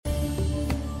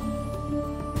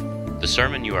The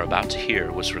sermon you are about to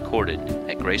hear was recorded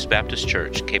at Grace Baptist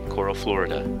Church, Cape Coral,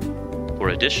 Florida. For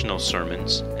additional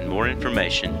sermons and more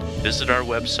information, visit our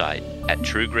website at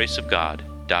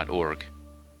truegraceofgod.org.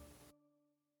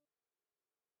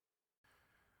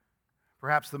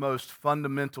 Perhaps the most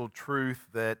fundamental truth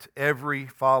that every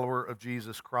follower of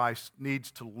Jesus Christ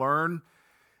needs to learn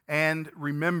and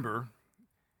remember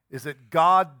is that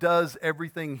God does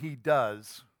everything He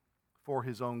does for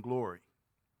His own glory.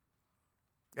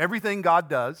 Everything God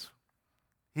does,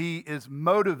 He is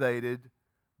motivated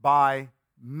by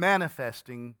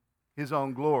manifesting His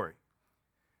own glory.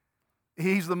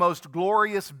 He's the most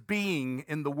glorious being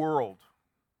in the world,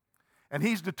 and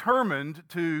He's determined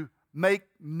to make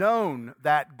known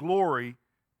that glory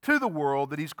to the world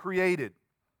that He's created.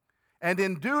 And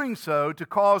in doing so, to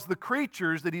cause the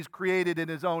creatures that He's created in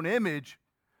His own image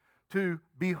to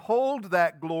behold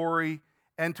that glory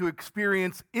and to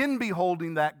experience in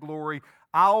beholding that glory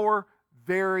our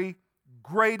very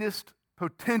greatest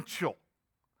potential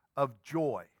of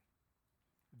joy.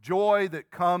 Joy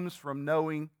that comes from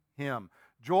knowing Him.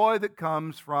 Joy that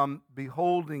comes from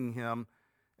beholding Him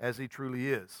as He truly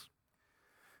is.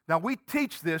 Now, we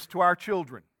teach this to our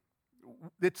children.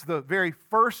 It's the very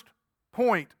first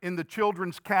point in the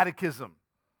children's catechism.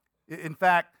 In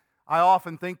fact, I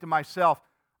often think to myself,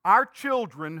 our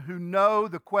children who know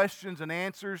the questions and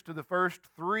answers to the first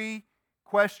three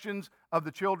questions of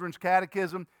the children's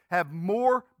catechism have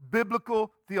more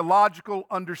biblical, theological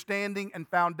understanding and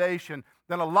foundation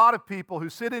than a lot of people who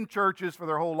sit in churches for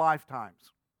their whole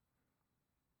lifetimes.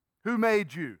 Who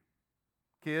made you,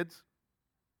 kids?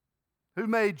 Who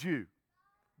made you?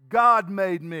 God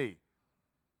made me.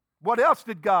 What else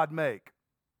did God make?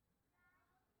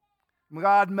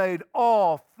 God made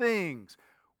all things.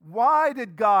 Why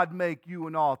did God make you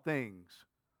and all things?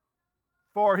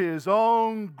 For His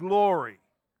own glory.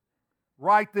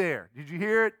 Right there. Did you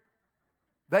hear it?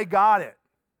 They got it.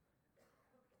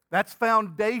 That's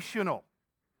foundational.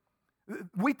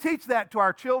 We teach that to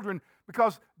our children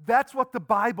because that's what the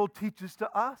Bible teaches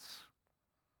to us.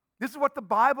 This is what the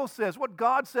Bible says, what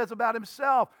God says about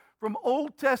Himself. From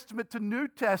Old Testament to New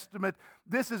Testament,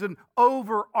 this is an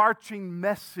overarching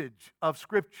message of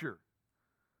Scripture.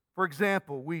 For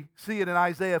example, we see it in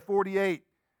Isaiah 48,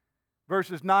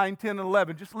 verses 9, 10, and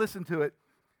 11. Just listen to it.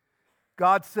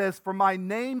 God says, "For my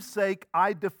name's sake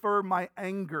I defer my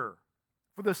anger.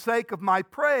 For the sake of my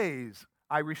praise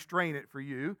I restrain it for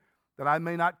you, that I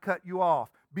may not cut you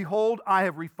off. Behold, I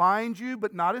have refined you,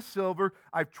 but not as silver.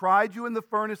 I've tried you in the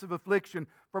furnace of affliction.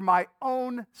 For my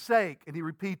own sake," and He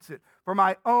repeats it, "for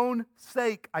my own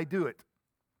sake I do it.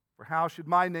 For how should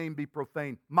my name be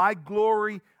profaned? My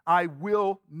glory I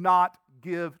will not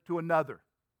give to another."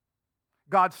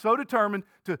 God's so determined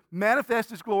to manifest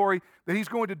His glory that He's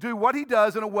going to do what He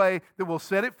does in a way that will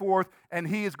set it forth, and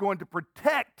He is going to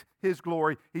protect His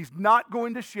glory. He's not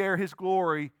going to share His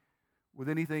glory with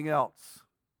anything else.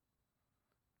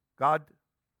 God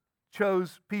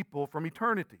chose people from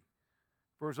eternity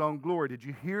for His own glory. Did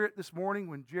you hear it this morning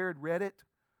when Jared read it?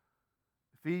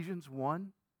 Ephesians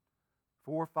 1,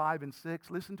 4, 5, and 6.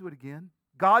 Listen to it again.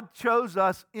 God chose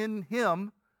us in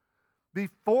Him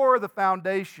before the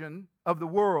foundation of the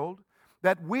world,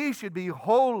 that we should be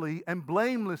holy and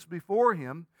blameless before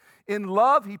Him. In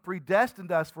love He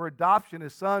predestined us for adoption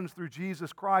as sons through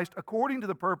Jesus Christ, according to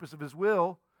the purpose of His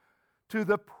will, to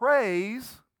the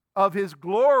praise of His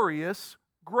glorious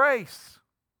grace.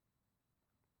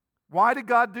 Why did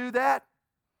God do that?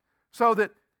 So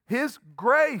that His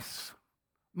grace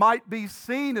might be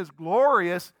seen as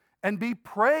glorious and be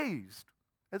praised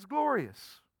as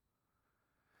glorious.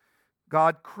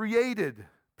 God created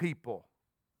people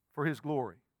for His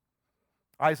glory.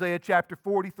 Isaiah chapter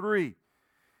 43,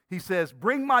 He says,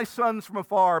 "Bring my sons from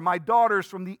afar, my daughters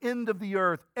from the end of the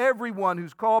earth, everyone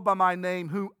who's called by my name,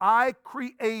 whom I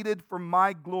created for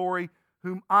my glory,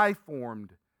 whom I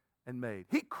formed and made."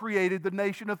 He created the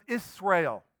nation of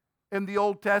Israel in the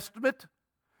Old Testament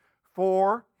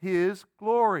for His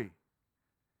glory.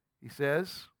 He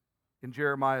says in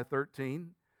Jeremiah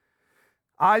 13,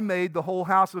 "I made the whole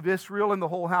house of Israel and the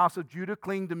whole house of Judah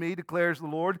cling to me, declares the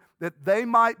Lord, that they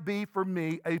might be for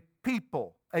me a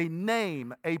people, a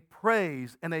name, a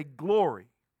praise, and a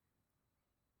glory."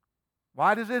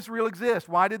 Why does Israel exist?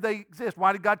 Why did they exist?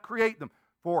 Why did God create them?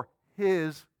 For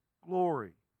His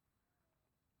glory.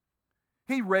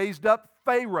 He raised up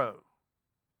Pharaoh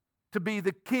to be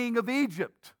the king of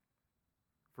Egypt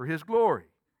for His glory.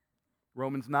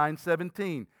 Romans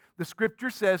 9:17. The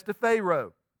Scripture says to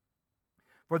Pharaoh,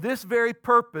 "For this very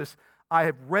purpose I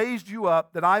have raised you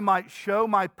up, that I might show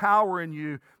my power in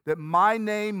you, that my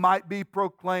name might be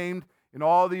proclaimed in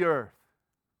all the earth."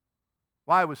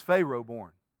 Why was Pharaoh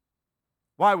born?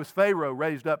 Why was Pharaoh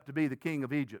raised up to be the king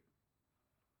of Egypt?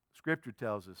 Scripture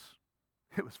tells us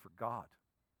it was for God.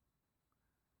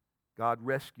 God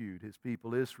rescued his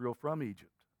people Israel from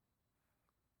Egypt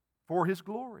for his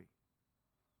glory.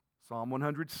 Psalm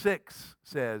 106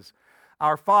 says,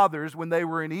 "Our fathers, when they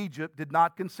were in Egypt, did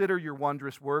not consider your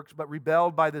wondrous works, but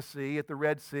rebelled by the sea, at the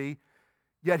Red Sea.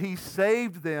 Yet he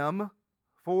saved them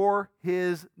for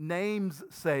his name's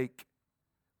sake,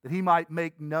 that he might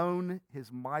make known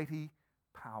his mighty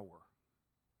power."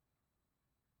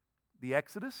 The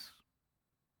Exodus.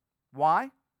 Why?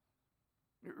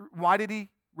 Why did he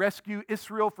rescue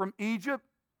Israel from Egypt?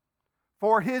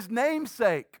 For his name's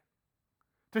sake.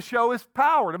 To show his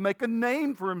power, to make a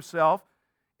name for himself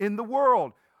in the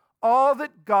world. All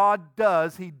that God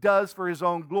does, he does for his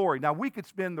own glory. Now, we could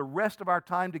spend the rest of our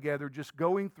time together just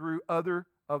going through other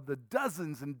of the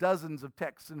dozens and dozens of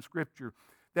texts in Scripture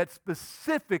that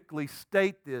specifically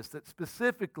state this, that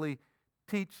specifically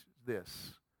teach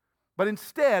this. But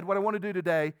instead, what I want to do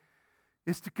today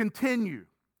is to continue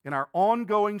in our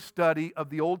ongoing study of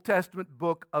the Old Testament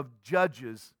book of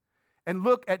Judges and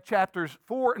look at chapters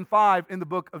 4 and 5 in the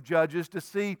book of Judges to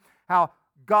see how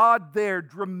God there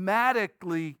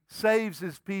dramatically saves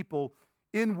his people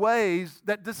in ways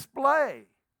that display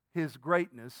his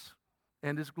greatness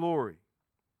and his glory.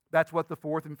 That's what the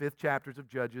 4th and 5th chapters of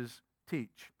Judges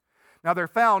teach. Now, they're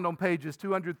found on pages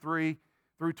 203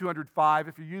 through 205.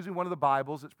 If you're using one of the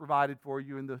Bibles, it's provided for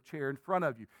you in the chair in front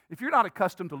of you. If you're not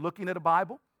accustomed to looking at a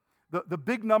Bible, the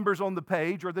big numbers on the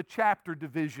page are the chapter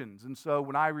divisions. And so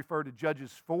when I refer to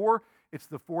Judges 4, it's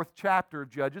the 4th chapter of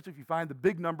Judges. If you find the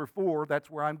big number 4, that's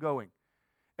where I'm going.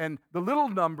 And the little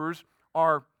numbers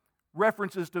are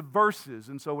references to verses.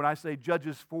 And so when I say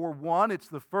Judges 4:1, it's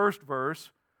the first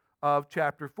verse of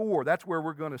chapter 4. That's where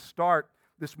we're going to start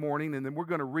this morning, and then we're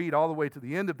going to read all the way to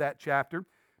the end of that chapter.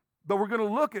 But we're going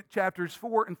to look at chapters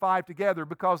 4 and 5 together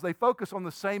because they focus on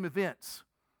the same events.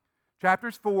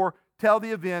 Chapters 4 tell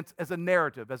the events as a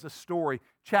narrative, as a story.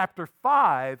 Chapter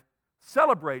 5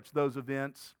 celebrates those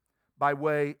events by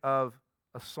way of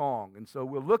a song. And so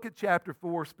we'll look at chapter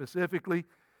 4 specifically,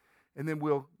 and then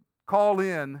we'll call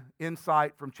in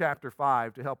insight from chapter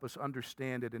 5 to help us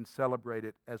understand it and celebrate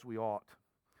it as we ought.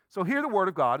 So hear the word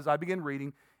of God as I begin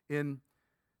reading in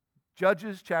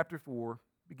Judges chapter 4,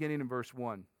 beginning in verse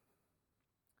 1.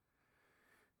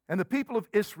 "And the people of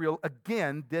Israel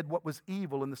again did what was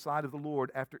evil in the sight of the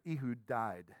Lord after Ehud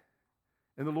died.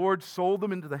 And the Lord sold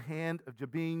them into the hand of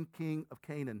Jabin, king of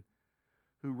Canaan,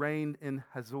 who reigned in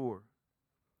Hazor.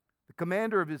 The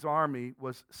commander of his army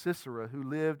was Sisera, who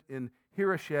lived in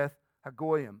Harosheth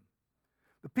Hagoyim.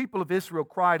 The people of Israel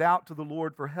cried out to the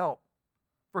Lord for help,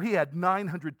 for he had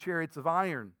 900 chariots of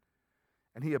iron,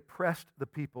 and he oppressed the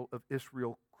people of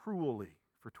Israel cruelly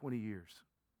for 20 years.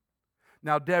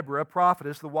 Now Deborah, a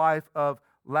prophetess, the wife of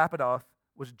Lapidoth,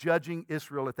 was judging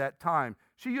Israel at that time.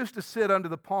 She used to sit under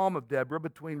the palm of Deborah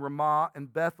between Ramah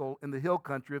and Bethel in the hill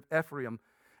country of Ephraim.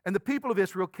 And the people of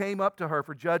Israel came up to her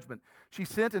for judgment. She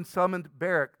sent and summoned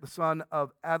Barak, the son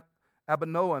of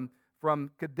Abinoam,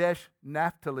 from Kadesh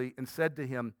Naphtali, and said to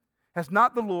him, Has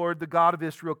not the Lord, the God of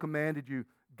Israel, commanded you,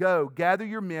 Go, gather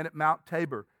your men at Mount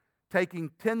Tabor, taking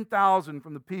 10,000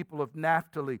 from the people of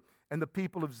Naphtali and the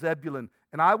people of Zebulun,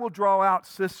 and I will draw out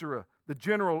Sisera, the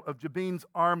general of Jabin's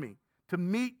army, to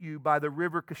meet you by the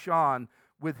river Kishon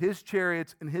with his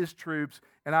chariots and his troops,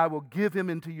 and I will give him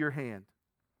into your hand.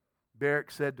 Barak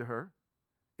said to her,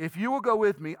 If you will go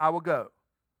with me, I will go.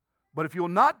 But if you will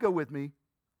not go with me,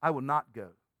 I will not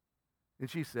go. And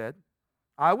she said,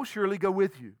 I will surely go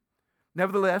with you.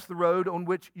 Nevertheless, the road on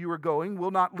which you are going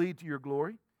will not lead to your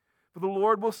glory, for the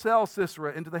Lord will sell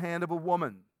Sisera into the hand of a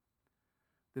woman.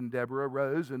 Then Deborah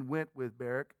rose and went with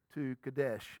Barak to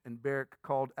Kadesh, and Barak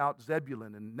called out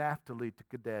Zebulun and Naphtali to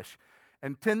Kadesh,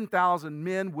 and 10,000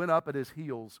 men went up at his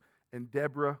heels, and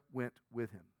Deborah went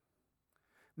with him.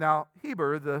 Now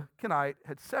Heber the Kenite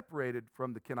had separated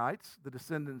from the Kenites, the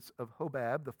descendants of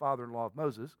Hobab, the father-in-law of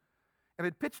Moses, and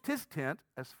had pitched his tent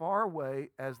as far away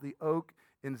as the oak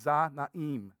in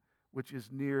Zanaim, which is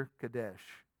near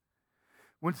Kadesh.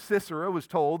 When Sisera was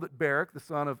told that Barak, the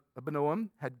son of Abinoam,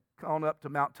 had gone up to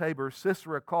Mount Tabor,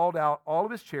 Sisera called out all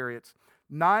of his chariots,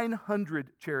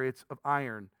 900 chariots of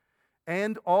iron,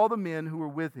 and all the men who were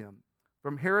with him,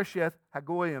 from Harosheth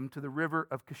Hagoyim to the river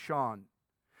of Kishon.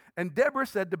 And Deborah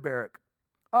said to Barak,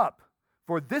 Up,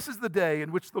 for this is the day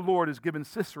in which the Lord has given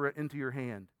Sisera into your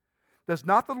hand. Does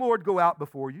not the Lord go out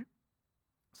before you?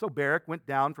 So Barak went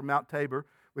down from Mount Tabor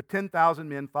with 10,000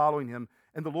 men following him,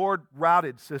 and the Lord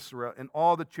routed Sisera and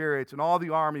all the chariots and all the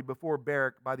army before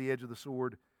Barak by the edge of the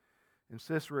sword. And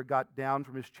Sisera got down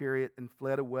from his chariot and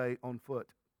fled away on foot.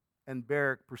 And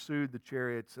Barak pursued the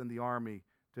chariots and the army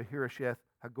to Harosheth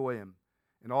Hagoyim.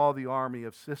 And all the army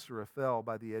of Sisera fell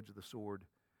by the edge of the sword.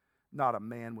 Not a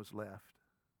man was left.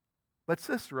 But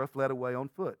Sisera fled away on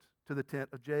foot to the tent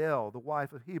of Jael, the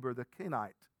wife of Heber the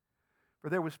Kenite. For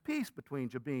there was peace between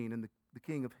Jabin and the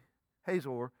king of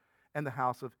Hazor and the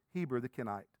house of Heber the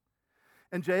Kenite.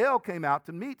 And Jael came out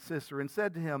to meet Sisera and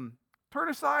said to him, "Turn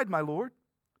aside, my lord.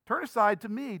 Turn aside to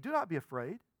me. Do not be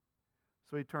afraid."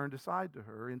 So he turned aside to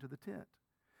her into the tent.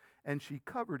 And she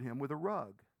covered him with a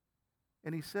rug.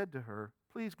 And he said to her,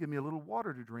 "Please give me a little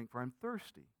water to drink, for I'm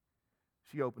thirsty."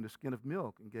 She opened a skin of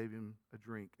milk and gave him a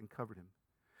drink and covered him.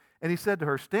 And he said to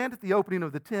her, "Stand at the opening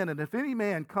of the tent, and if any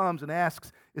man comes and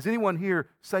asks, 'Is anyone here?'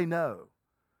 say no."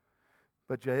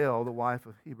 But Jael, the wife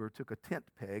of Heber, took a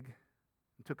tent peg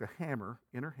and took a hammer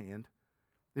in her hand.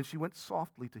 Then she went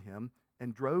softly to him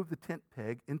and drove the tent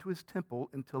peg into his temple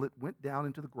until it went down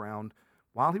into the ground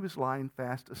while he was lying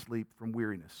fast asleep from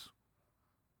weariness.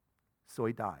 So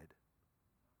he died.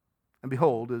 And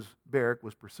behold, as Barak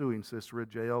was pursuing Sisera,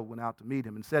 Jael went out to meet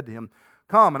him and said to him,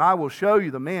 "Come, and I will show you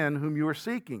the man whom you are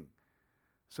seeking."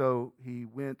 So he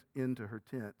went into her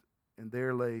tent, and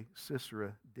there lay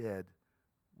Sisera dead,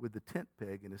 with the tent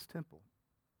peg in his temple.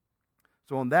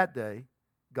 So on that day,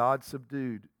 God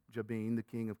subdued Jabin, the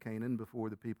king of Canaan, before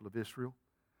the people of Israel.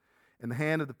 And the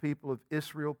hand of the people of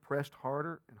Israel pressed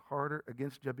harder and harder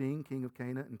against Jabin, king of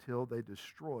Canaan, until they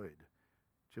destroyed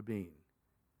Jabin,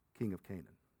 king of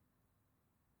Canaan.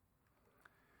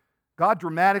 God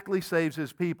dramatically saves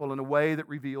his people in a way that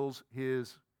reveals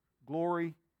his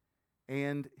glory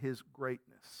and his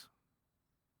greatness.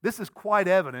 This is quite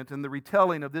evident in the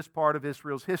retelling of this part of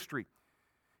Israel's history.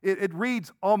 It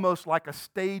reads almost like a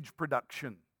stage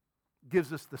production. It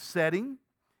gives us the setting.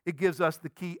 It gives us the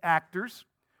key actors.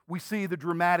 We see the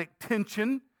dramatic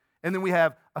tension, and then we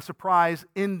have a surprise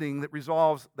ending that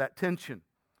resolves that tension.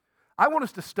 I want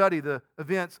us to study the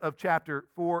events of chapter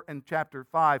 4 and chapter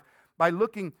 5 by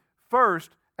looking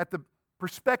first at the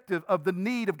perspective of the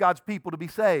need of God's people to be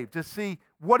saved, to see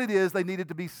what it is they needed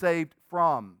to be saved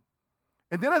from.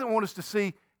 And then I want us to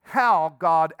see how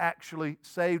God actually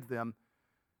saved them.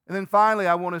 And then finally,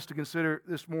 I want us to consider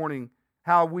this morning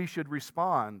how we should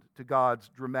respond to God's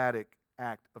dramatic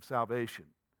act of salvation.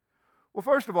 Well,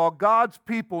 first of all, God's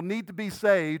people need to be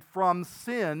saved from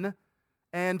sin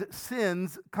and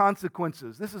sin's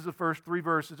consequences. This is the first 3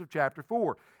 verses of chapter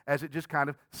 4, as it just kind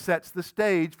of sets the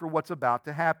stage for what's about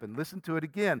to happen. Listen to it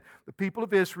again. The people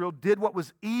of Israel did what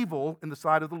was evil in the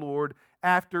sight of the Lord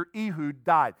after Ehud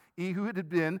died. Ehud had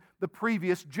been the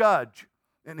previous judge,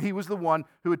 and he was the one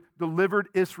who had delivered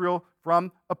Israel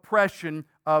from oppression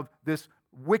of this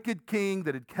wicked king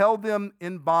that had held them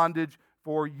in bondage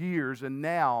for years, and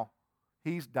now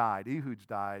he's died. Ehud's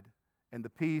died, and the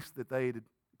peace that they had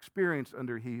experienced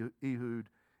under Ehud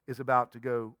is about to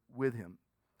go with him.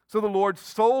 So the Lord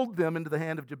sold them into the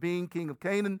hand of Jabin, king of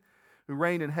Canaan, who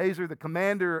reigned in Hazor. The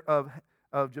commander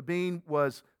of Jabin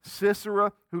was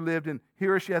Sisera, who lived in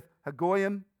Harosheth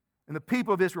Hagoyim. And the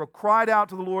people of Israel cried out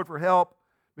to the Lord for help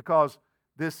because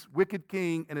this wicked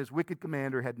king and his wicked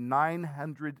commander had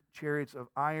 900 chariots of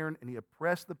iron, and he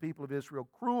oppressed the people of Israel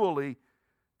cruelly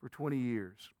for 20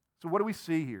 years. So what do we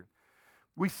see here?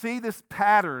 We see this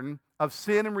pattern of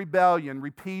sin and rebellion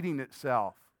repeating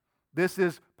itself. This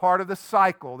is part of the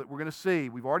cycle that we're going to see.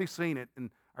 We've already seen it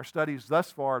in our studies thus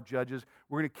far of Judges.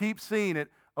 We're going to keep seeing it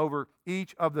over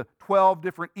each of the 12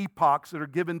 different epochs that are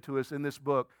given to us in this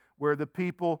book, where the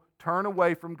people turn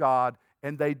away from God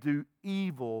and they do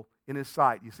evil in His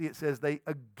sight. You see, it says they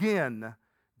again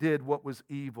did what was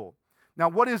evil. Now,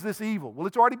 what is this evil? Well,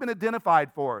 it's already been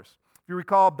identified for us. If you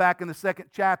recall back in the 2nd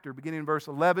chapter, beginning in verse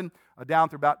 11, down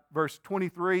through about verse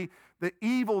 23, the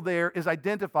evil there is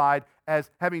identified as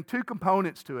having 2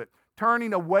 components to it: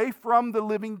 turning away from the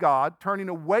living God, turning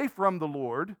away from the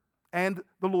Lord and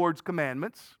the Lord's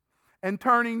commandments, and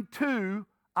turning to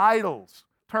idols,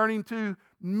 turning to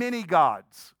many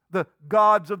gods, the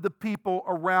gods of the people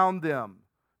around them,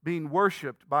 being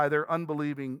worshipped by their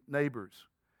unbelieving neighbors.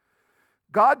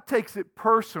 God takes it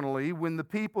personally when the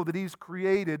people that He's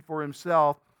created for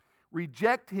Himself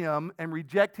reject Him and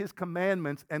reject His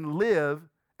commandments and live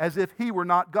as if He were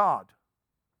not God.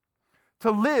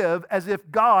 To live as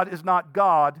if God is not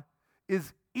God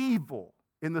is evil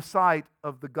in the sight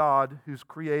of the God who's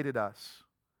created us.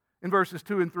 In verses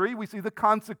 2 and 3, we see the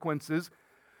consequences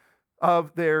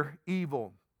of their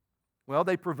evil. Well,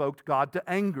 they provoked God to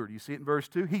anger. You see it in verse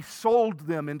 2. He sold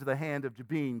them into the hand of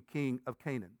Jabin, king of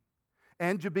Canaan.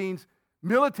 And Jabin's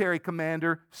military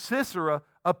commander, Sisera,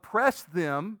 oppressed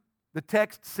them, the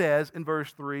text says in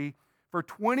verse 3, for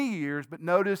 20 years, but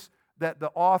notice that the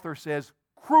author says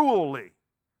cruelly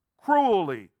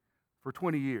for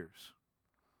 20 years.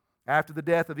 After the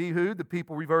death of Ehud, the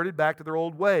people reverted back to their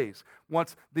old ways.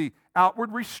 Once the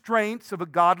outward restraints of a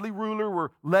godly ruler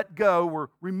were let go,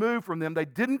 were removed from them, they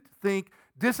didn't think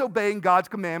disobeying God's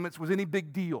commandments was any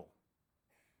big deal.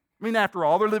 I mean, after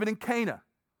all, they're living in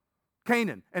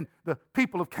Canaan, and the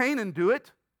people of Canaan do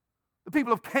it. The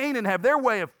people of Canaan have their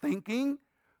way of thinking.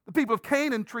 The people of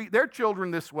Canaan treat their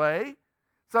children this way.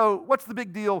 So what's the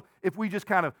big deal if we just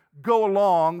kind of go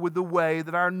along with the way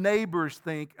that our neighbors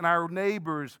think and our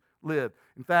neighbors live?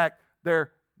 In fact,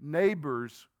 their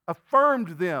neighbors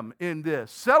affirmed them in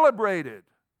this, celebrated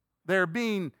their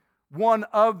being one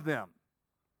of them.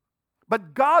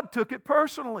 But God took it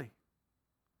personally.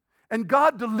 And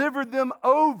God delivered them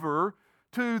over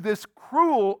to this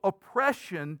cruel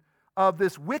oppression of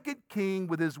this wicked king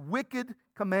with his wicked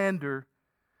commander,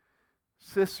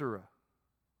 Sisera.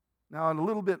 Now, a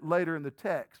little bit later in the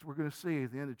text, we're going to see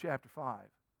at the end of chapter 5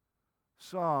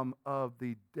 some of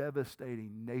the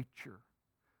devastating nature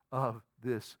of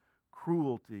this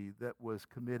cruelty that was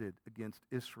committed against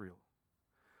Israel.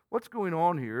 What's going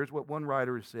on here is what one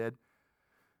writer has said,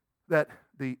 that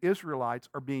the Israelites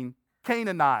are being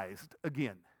Canaanized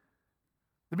again.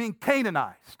 They're being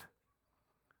Canaanized.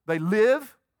 They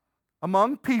live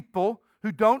among people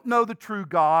who don't know the true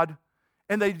God,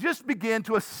 and they just begin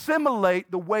to assimilate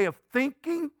the way of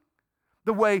thinking,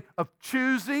 the way of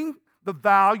choosing, the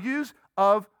values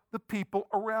of the people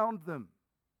around them.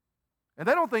 And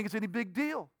they don't think it's any big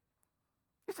deal.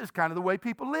 It's just kind of the way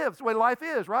people live. It's the way life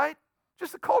is, right?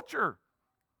 Just the culture.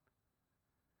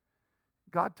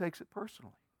 God takes it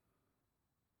personally.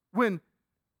 When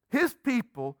His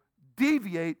people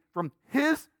deviate from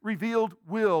His revealed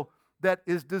will that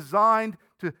is designed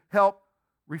to help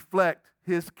reflect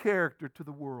His character to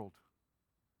the world,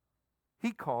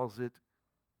 He calls it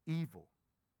evil.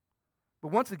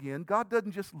 But once again, God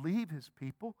doesn't just leave His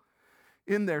people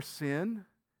in their sin,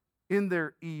 in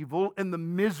their evil, in the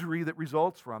misery that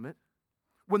results from it.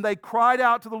 When they cried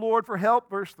out to the Lord for help,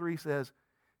 verse 3 says,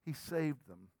 He saved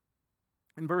them.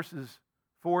 In verses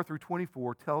 4 through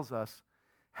 24 tells us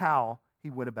how He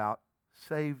went about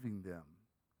saving them.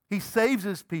 He saves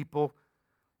His people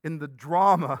in the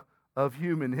drama of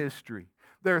human history.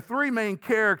 There are three main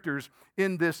characters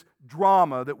in this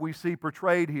drama that we see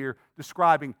portrayed here,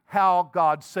 describing how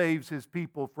God saves His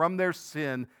people from their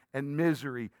sin and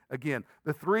misery. Again,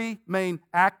 the three main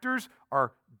actors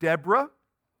are Deborah,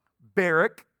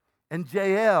 Barak, and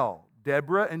Jael.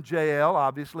 Deborah and Jael,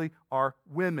 obviously, are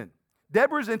women.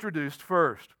 Deborah is introduced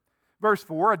first. Verse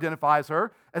 4 identifies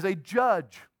her as a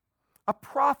judge, a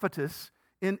prophetess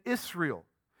in Israel.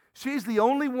 She's the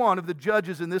only one of the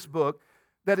judges in this book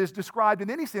that is described in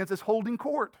any sense as holding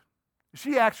court.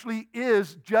 She actually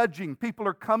is judging. People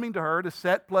are coming to her to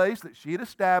set place that she had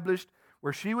established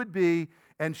where she would be,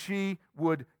 and she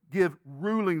would give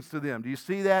rulings to them. Do you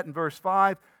see that in verse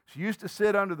 5? She used to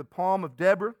sit under the palm of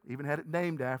Deborah, even had it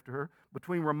named after her,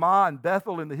 between Ramah and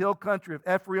Bethel in the hill country of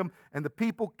Ephraim, and the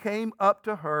people came up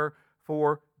to her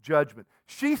for judgment.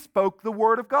 She spoke the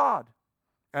word of God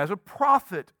as a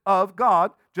prophet of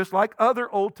God, just like other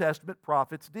Old Testament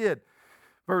prophets did.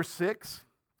 Verse 6,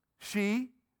 she,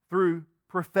 through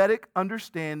prophetic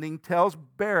understanding, tells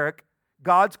Barak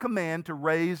God's command to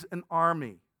raise an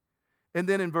army. And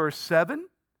then in verse 7,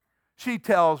 she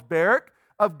tells Barak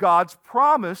of God's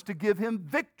promise to give him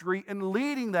victory in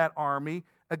leading that army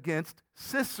against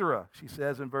Sisera. She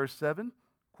says in verse 7,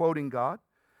 quoting God,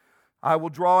 I will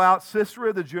draw out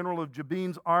Sisera, the general of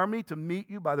Jabin's army, to meet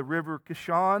you by the river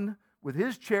Kishon with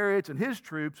his chariots and his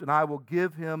troops, and I will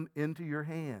give him into your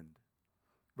hand.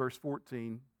 Verse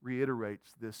 14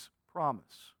 reiterates this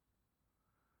promise.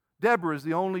 Deborah is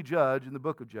the only judge in the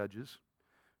book of Judges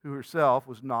who herself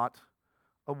was not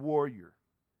a warrior,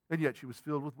 and yet she was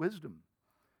filled with wisdom.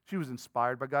 She was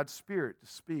inspired by God's Spirit to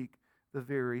speak the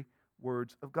very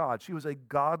words of God. She was a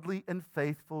godly and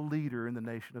faithful leader in the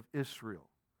nation of Israel.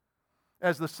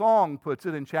 As the song puts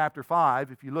it in chapter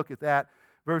 5, if you look at that,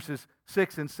 verses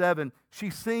 6 and 7,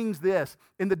 she sings this,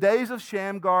 In the days of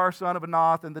Shamgar, son of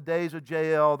Anath, and the days of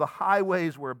Jael, the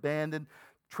highways were abandoned,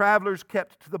 travelers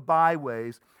kept to the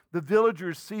byways. The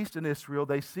villagers ceased in Israel,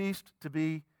 they ceased to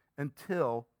be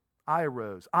until I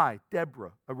arose. I,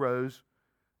 Deborah, arose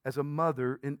as a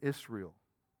mother in Israel.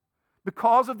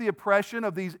 Because of the oppression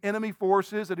of these enemy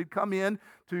forces that had come in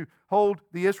to hold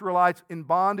the Israelites in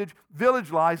bondage,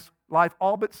 village life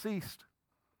all but ceased.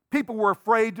 People were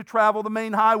afraid to travel the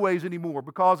main highways anymore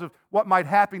because of what might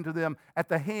happen to them at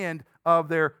the hand of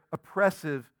their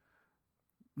oppressive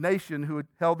nation who had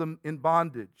held them in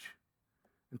bondage.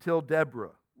 until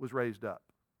Deborah was raised up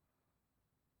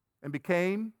and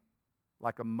became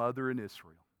like a mother in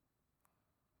Israel.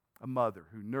 A mother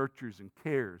who nurtures and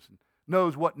cares and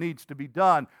knows what needs to be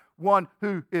done. One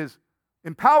who is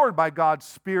empowered by God's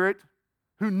Spirit,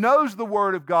 who knows the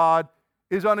Word of God,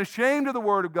 is unashamed of the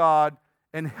Word of God,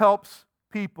 and helps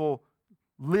people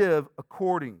live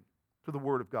according to the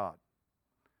Word of God.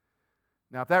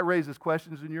 Now, if that raises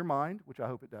questions in your mind, which I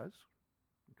hope it does,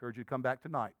 I encourage you to come back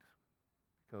tonight,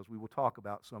 because we will talk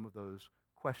about some of those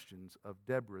questions of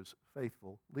Deborah's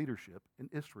faithful leadership in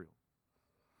Israel.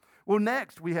 Well,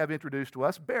 next we have introduced to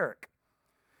us Barak.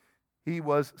 He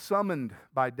was summoned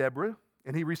by Deborah,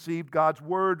 and he received God's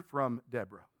word from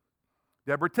Deborah.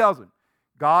 Deborah tells him,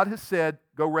 God has said,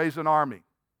 go raise an army.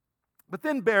 But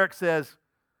then Barak says,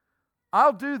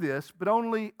 I'll do this, but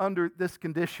only under this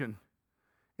condition,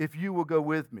 if you will go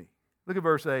with me. Look at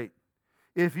verse 8.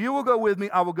 If you will go with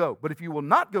me, I will go. But if you will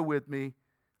not go with me,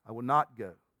 I will not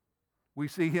go. We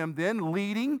see him then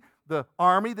leading the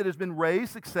army that has been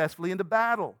raised successfully into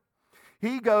battle.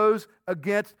 He goes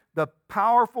against the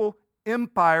powerful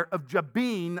empire of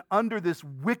Jabin under this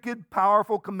wicked,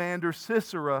 powerful commander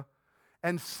Sisera,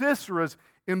 and Sisera's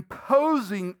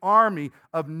imposing army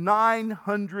of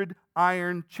 900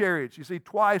 iron chariots. You see,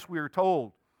 twice we are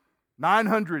told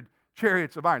 900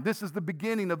 chariots of iron. This is the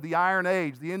beginning of the Iron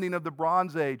Age, the ending of the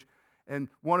Bronze Age, and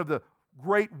one of the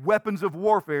great weapons of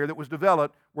warfare that was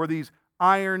developed were these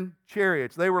iron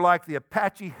chariots. They were like the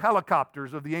Apache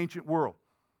helicopters of the ancient world.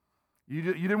 You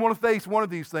didn't want to face one of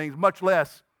these things, much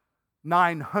less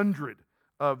 900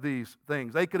 of these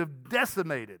things. They could have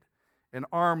decimated an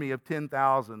army of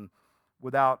 10,000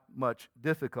 without much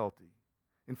difficulty.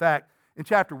 In fact, in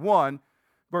chapter 1,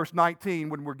 verse 19,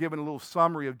 when we're given a little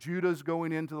summary of Judah's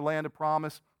going into the land of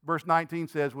promise, verse 19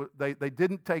 says they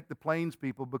didn't take the plains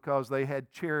people because they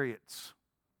had chariots.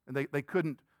 And they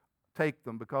couldn't take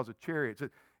them because of chariots.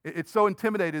 It so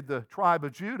intimidated the tribe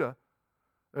of Judah.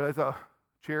 They thought,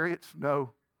 chariots?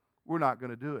 No, we're not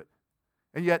going to do it.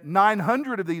 And yet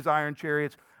 900 of these iron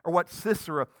chariots are what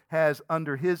Sisera has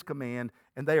under his command,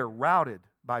 and they are routed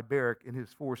by Barak and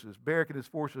his forces. Barak and his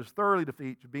forces thoroughly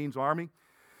defeat Jabin's army.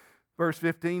 Verse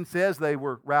 15 says they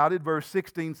were routed. Verse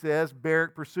 16 says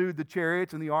Barak pursued the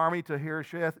chariots and the army to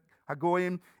Harosheth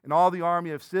Hagoyim, and all the army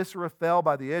of Sisera fell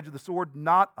by the edge of the sword.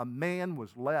 Not a man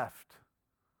was left.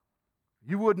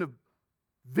 You wouldn't have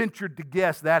ventured to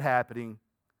guess that happening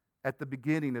at the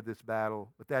beginning of this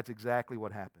battle, but that's exactly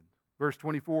what happened. Verse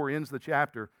 24 ends the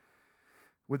chapter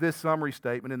with this summary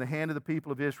statement. And the hand of the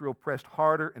people of Israel pressed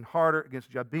harder and harder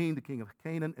against Jabin, the king of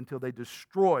Canaan, until they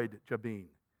destroyed Jabin,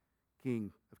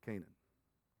 king of Canaan.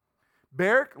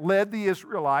 Barak led the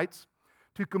Israelites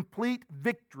to complete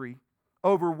victory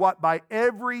over what by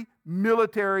every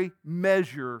military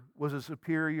measure was a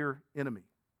superior enemy.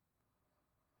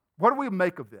 What do we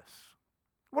make of this?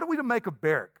 What are we to make of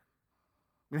Barak?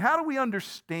 I mean, how do we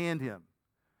understand him?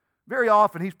 Very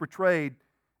often he's portrayed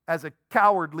as a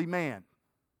cowardly man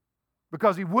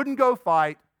because he wouldn't go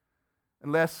fight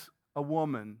unless a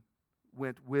woman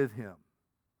went with him.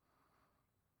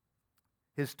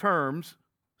 His terms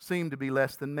seem to be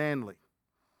less than manly.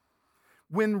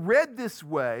 When read this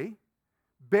way,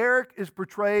 Barak is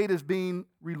portrayed as being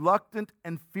reluctant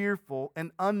and fearful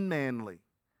and unmanly.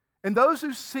 And those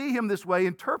who see him this way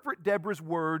interpret Deborah's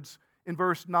words in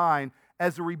verse 9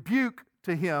 as a rebuke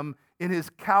to him in his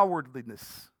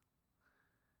cowardliness.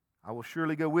 I will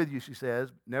surely go with you, she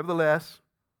says. Nevertheless,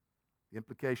 the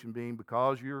implication being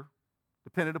because you're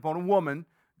dependent upon a woman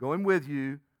going with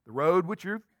you, the road which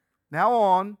you're now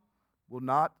on will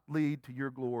not lead to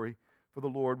your glory, for the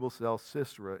Lord will sell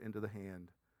Sisera into the hand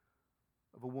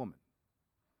of a woman.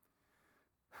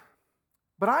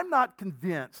 But I'm not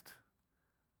convinced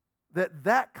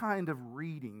that kind of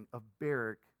reading of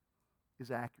Barak is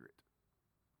accurate.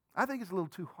 I think it's a little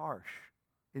too harsh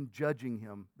in judging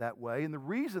him that way. And the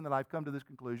reason that I've come to this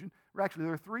conclusion, or actually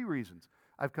there are three reasons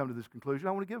I've come to this conclusion.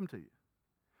 I want to give them to you.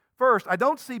 First, I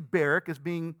don't see Barak as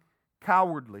being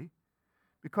cowardly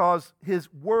because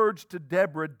his words to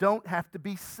Deborah don't have to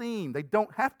be seen. They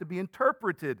don't have to be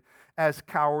interpreted as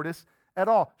cowardice at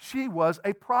all. She was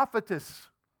a prophetess.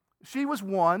 She was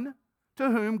one to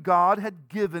whom God had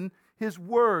given His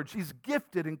word. She's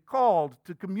gifted and called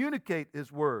to communicate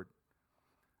His word.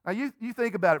 Now you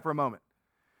think about it for a moment.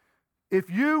 If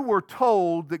you were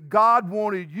told that God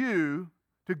wanted you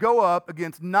to go up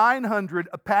against 900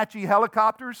 Apache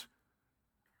helicopters,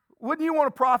 wouldn't you want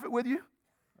a prophet with you?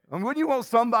 I mean, wouldn't you want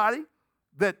somebody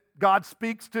that God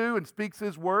speaks to and speaks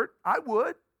His word? I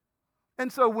would.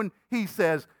 And so when He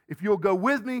says, if you'll go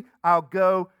with me, I'll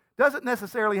go, doesn't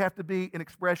necessarily have to be an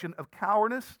expression of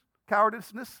cowardice,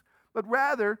 cowardice, but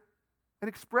rather an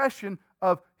expression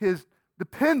of his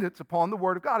dependence upon the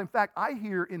Word of God. In fact, I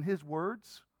hear in his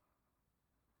words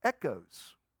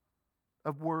echoes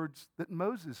of words that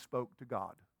Moses spoke to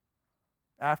God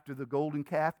after the golden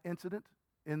calf incident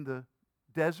in the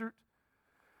desert.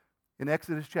 In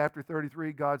Exodus chapter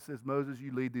 33, God says, Moses,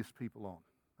 you lead these people on.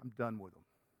 I'm done with them.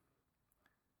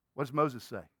 What does Moses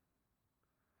say?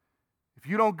 If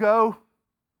you don't go,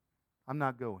 I'm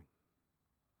not going.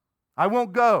 I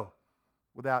won't go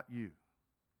without you.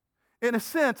 In a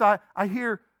sense, I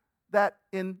hear that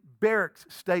in Barak's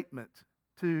statement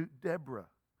to Deborah.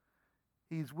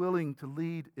 He's willing to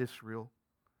lead Israel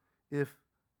if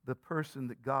the person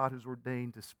that God has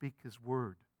ordained to speak his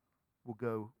word will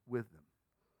go with them.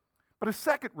 But a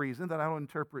second reason that I don't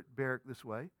interpret Barak this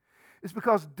way is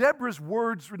because Deborah's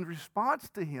words in response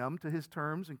to him, to his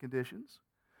terms and conditions,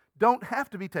 don't have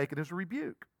to be taken as a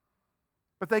rebuke,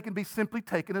 but they can be simply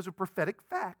taken as a prophetic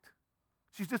fact.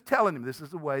 She's just telling him this is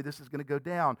the way this is going to go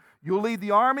down. You'll lead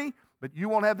the army, but you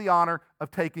won't have the honor of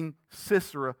taking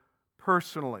Sisera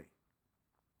personally.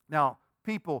 Now,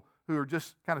 people who are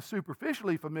just kind of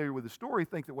superficially familiar with the story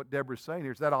think that what Deborah's saying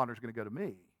here is that honor is going to go to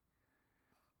me.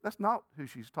 That's not who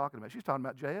she's talking about. She's talking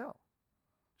about Jael.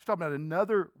 She's talking about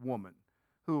another woman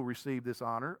who will receive this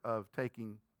honor of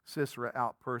taking Sisera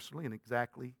out personally, and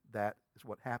exactly that is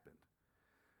what happened.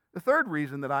 The third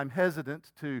reason that I'm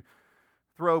hesitant to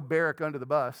throw Barak under the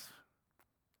bus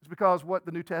is because what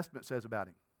the New Testament says about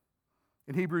him.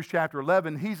 In Hebrews chapter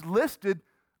 11, he's listed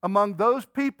among those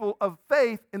people of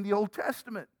faith in the Old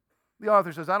Testament. The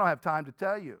author says, I don't have time to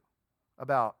tell you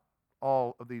about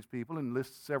all of these people, and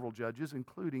lists several judges,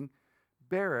 including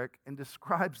Barak, and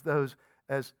describes those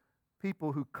as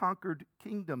people who conquered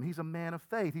kingdom. He's a man of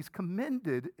faith. He's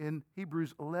commended in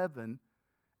Hebrews 11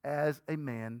 as a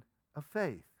man of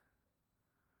faith.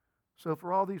 So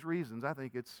for all these reasons, I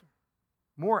think it's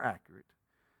more accurate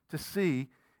to see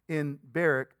in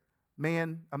Barak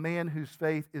a man whose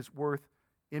faith is worth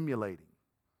emulating.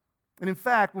 And in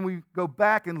fact, when we go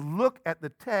back and look at the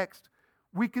text,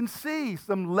 we can see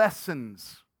some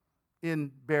lessons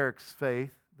in Barak's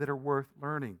faith that are worth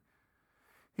learning.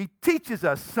 He teaches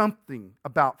us something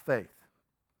about faith.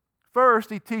 First,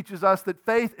 he teaches us that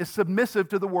faith is submissive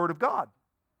to the Word of God.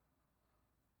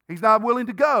 He's not willing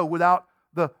to go without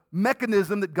the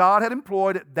mechanism that God had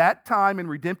employed at that time in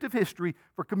redemptive history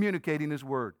for communicating His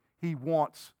Word. He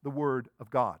wants the Word of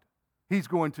God. He's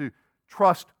going to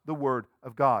trust the Word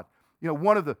of God. You know,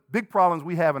 one of the big problems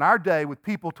we have in our day with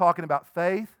people talking about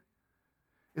faith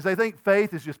is they think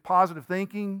faith is just positive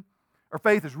thinking, or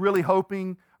faith is really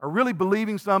hoping, or really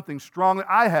believing something strongly.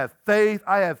 I have faith,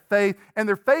 and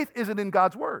their faith isn't in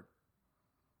God's Word.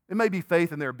 It may be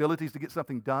faith in their abilities to get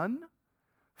something done,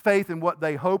 faith in what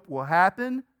they hope will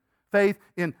happen, faith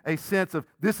in a sense of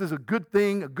this is a good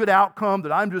thing, a good outcome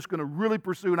that I'm just going to really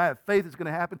pursue, and I have faith it's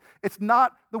going to happen. It's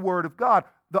not the Word of God.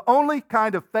 The only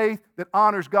kind of faith that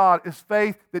honors God is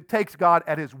faith that takes God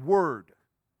at His word.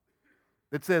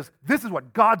 That says, this is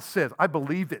what God says. I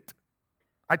believe it.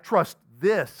 I trust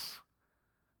this.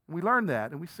 And we learn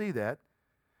that and we see that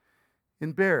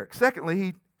in Barak. Secondly,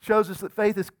 he shows us that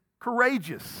faith is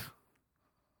courageous.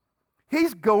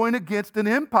 He's going against an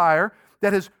empire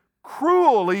that has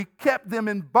cruelly kept them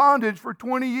in bondage for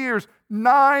 20 years.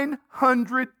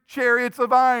 900 chariots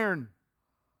of iron.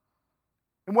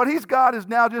 And what he's got is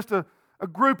now just a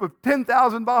group of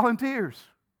 10,000 volunteers.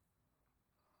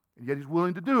 And yet he's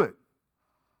willing to do it.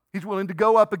 He's willing to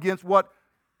go up against what,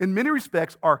 in many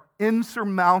respects, are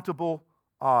insurmountable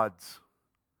odds.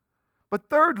 But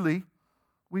thirdly,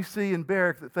 we see in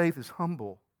Barak that faith is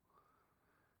humble.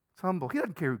 It's humble. He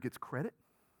doesn't care who gets credit.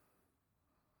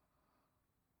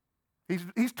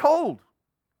 He's told,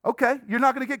 okay, you're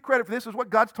not going to get credit for this. This is what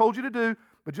God's told you to do,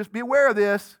 but just be aware of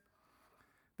this,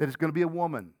 that it's going to be a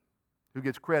woman who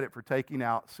gets credit for taking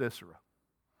out Sisera.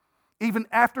 Even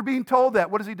after being told that,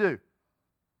 what does he do?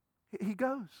 He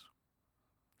goes.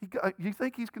 You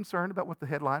think he's concerned about what the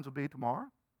headlines will be tomorrow?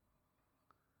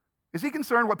 Is he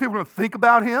concerned what people are going to think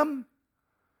about him?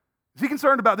 Is he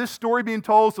concerned about this story being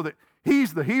told so that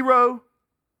he's the hero?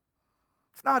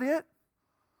 It's not it.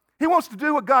 He wants to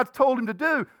do what God's told him to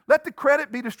do. Let the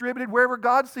credit be distributed wherever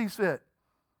God sees fit.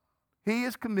 He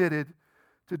is committed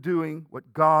to doing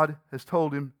what God has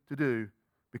told him to do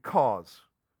because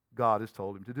God has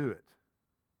told him to do it.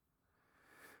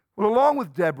 Well, along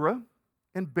with Deborah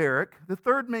and Barak, the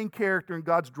third main character in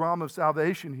God's drama of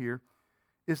salvation here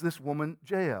is this woman,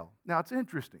 Jael. Now, it's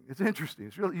interesting. It's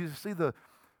really, you see the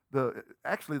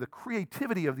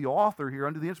creativity of the author here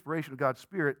under the inspiration of God's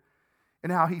Spirit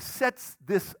and how he sets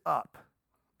this up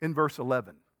in verse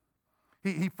 11.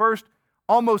 He first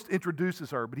almost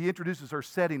introduces her, but he introduces her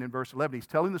setting in verse 11. He's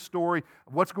telling the story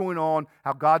of what's going on,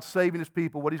 how God's saving his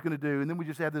people, what he's going to do. And then we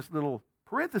just have this little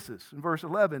parenthesis in verse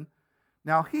 11.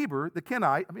 Now Heber, the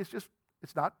Kenite,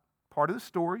 it's not part of the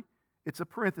story. It's a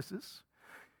parenthesis.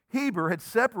 Heber had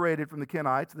separated from the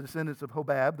Kenites, the descendants of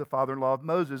Hobab, the father-in-law of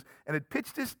Moses, and had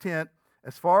pitched his tent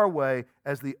as far away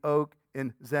as the oak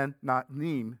in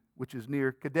Zananim, which is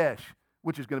near Kadesh,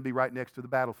 which is going to be right next to the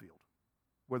battlefield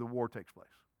where the war takes place.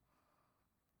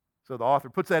 So the author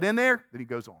puts that in there, then he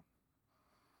goes on.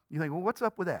 You think, well, what's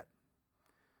up with that?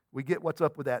 We get what's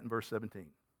up with that in verse 17.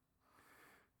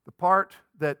 The part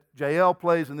that Jael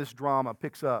plays in this drama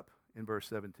picks up in verse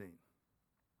 17.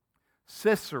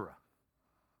 Sisera,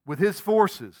 with his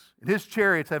forces and his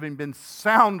chariots having been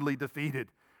soundly defeated,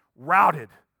 routed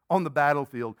on the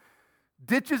battlefield,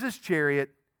 ditches his chariot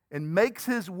and makes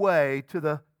his way to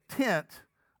the tent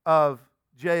of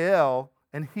Jael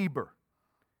and Heber.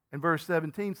 And verse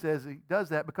 17 says he does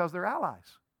that because they're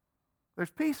allies. There's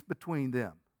peace between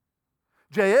them.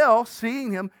 Jael,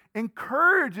 seeing him,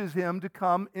 encourages him to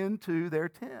come into their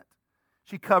tent.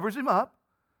 She covers him up.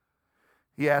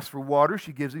 He asks for water.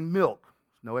 She gives him milk.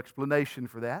 There's no explanation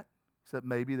for that, except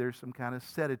maybe there's some kind of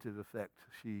sedative effect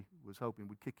she was hoping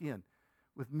would kick in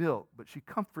with milk. But she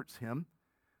comforts him,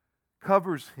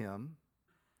 covers him,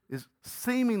 is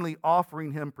seemingly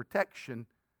offering him protection.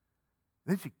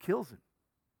 Then she kills him.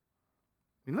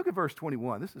 I mean, look at verse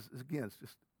 21. This is, again, it's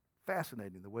just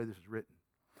fascinating the way this is written.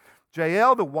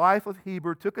 Jael, the wife of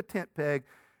Heber, took a tent peg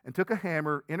and took a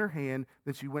hammer in her hand.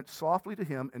 Then she went softly to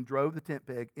him and drove the tent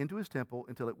peg into his temple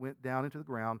until it went down into the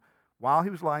ground while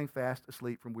he was lying fast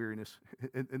asleep from weariness.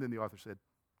 And then the author said,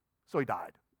 so he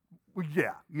died. Well,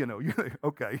 yeah,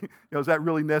 okay. Is that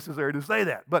really necessary to say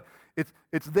that? But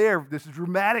it's there, this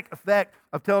dramatic effect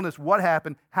of telling us what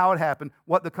happened, how it happened,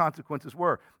 what the consequences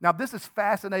were. Now, this is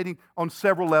fascinating on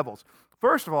several levels.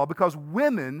 First of all, because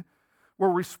women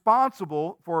were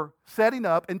responsible for setting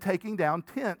up and taking down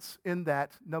tents in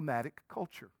that nomadic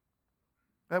culture.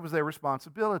 That was their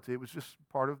responsibility. It was just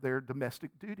part of their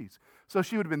domestic duties. So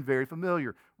she would have been very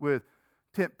familiar with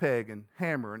tent peg and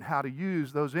hammer and how to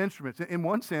use those instruments. In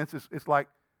one sense, it's like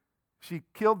she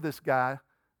killed this guy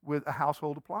with a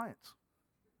household appliance.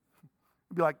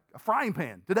 It'd be like a frying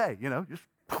pan today, just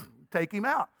take him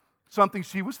out. Something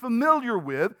she was familiar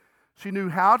with, she knew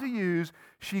how to use.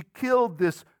 She killed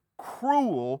this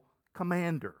cruel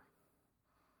commander.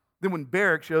 Then when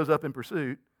Barak shows up in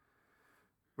pursuit,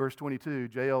 verse 22,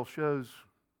 Jael shows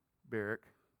Barak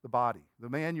the body. The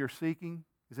man you're seeking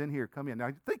is in here. Come in.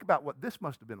 Now think about what this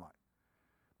must have been like.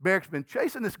 Barak's been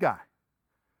chasing this guy.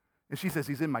 And she says,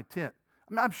 he's in my tent.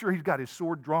 I'm sure he's got his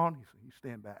sword drawn. You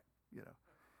stand back,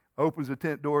 Opens the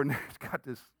tent door and he's got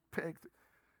this peg.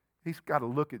 He's got to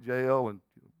look at Jael and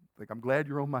think, I'm glad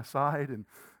you're on my side. And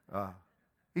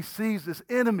he sees this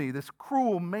enemy, this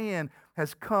cruel man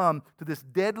has come to this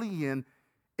deadly end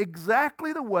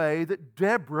exactly the way that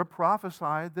Deborah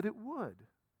prophesied that it would.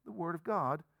 The word of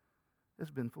God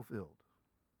has been fulfilled.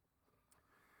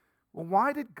 Well,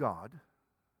 why did God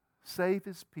save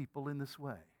his people in this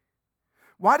way?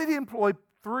 Why did he employ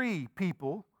 3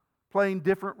 people playing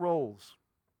different roles?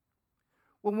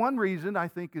 Well, one reason I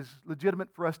think is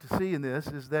legitimate for us to see in this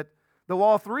is that though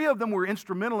all 3 of them were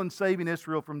instrumental in saving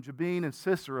Israel from Jabin and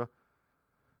Sisera,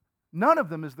 none of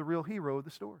them is the real hero of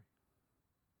the story.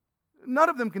 None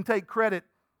of them can take credit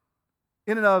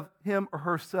in and of him or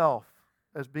herself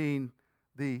as being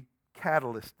the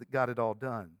catalyst that got it all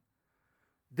done.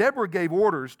 Deborah gave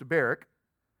orders to Barak,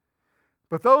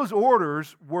 but those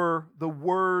orders were the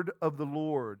word of the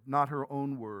Lord, not her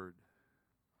own word.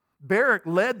 Barak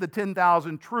led the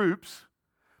 10,000 troops,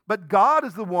 but God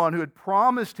is the one who had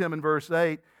promised him in verse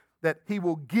 8 that he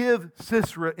will give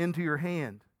Sisera into your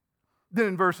hand. Then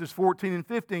in verses 14 and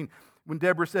 15, when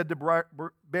Deborah said to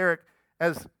Barak,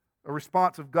 as a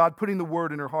response of God putting the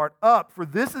word in her heart, up, for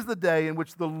this is the day in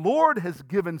which the Lord has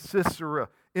given Sisera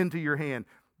into your hand.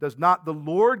 Does not the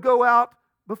Lord go out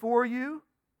before you?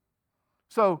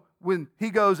 So when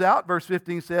he goes out, verse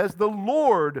 15 says, the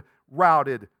Lord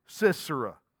routed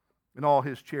Sisera and all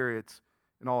his chariots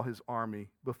and all his army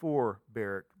before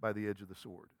Barak by the edge of the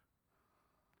sword.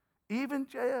 Even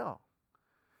Jael,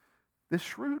 this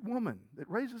shrewd woman that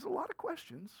raises a lot of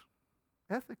questions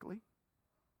ethically,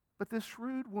 but this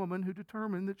shrewd woman who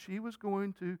determined that she was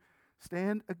going to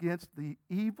stand against the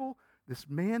evil this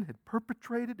man had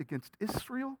perpetrated against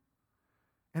Israel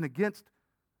and against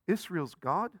Israel's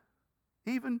God,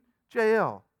 even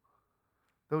Jael,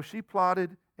 though she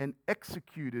plotted and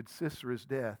executed Sisera's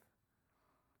death,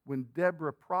 when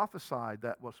Deborah prophesied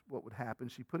that was what would happen,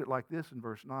 she put it like this in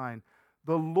verse 9,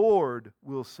 the Lord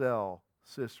will sell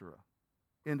Sisera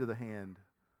into the hand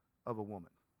of a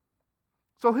woman.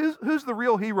 So who's the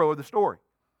real hero of the story?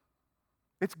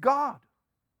 It's God.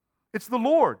 It's the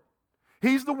Lord.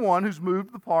 He's the one who's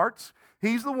moved the parts.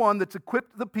 He's the one that's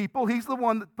equipped the people. He's the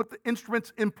one that put the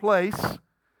instruments in place.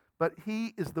 But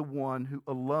He is the one who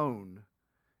alone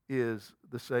is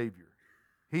the Savior.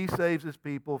 He saves His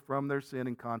people from their sin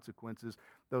and consequences,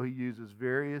 though He uses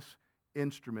various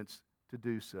instruments to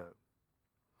do so.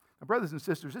 Now, brothers and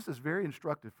sisters, this is very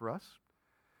instructive for us.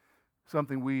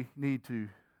 Something we need to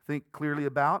think clearly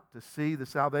about, to see the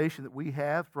salvation that we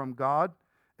have from God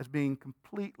as being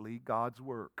completely God's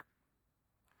work.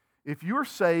 If you're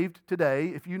saved today,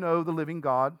 if you know the living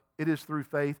God, it is through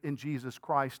faith in Jesus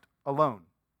Christ alone,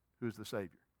 who is the Savior.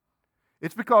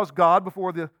 It's because God,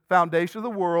 before the foundation of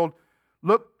the world,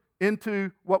 looked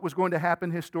into what was going to happen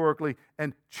historically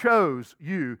and chose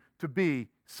you to be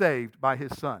saved by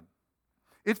His Son.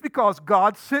 It's because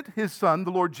God sent His Son,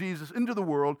 the Lord Jesus, into the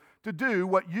world to do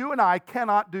what you and I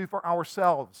cannot do for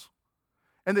ourselves.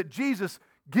 And that Jesus,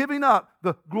 giving up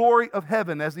the glory of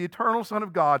heaven as the eternal Son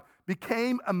of God,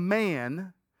 became a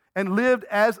man and lived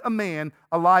as a man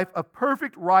a life of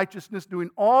perfect righteousness, doing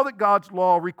all that God's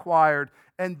law required,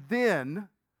 and then,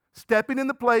 stepping in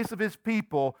the place of His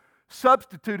people,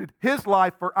 substituted His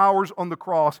life for ours on the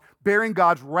cross, bearing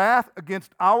God's wrath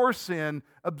against our sin,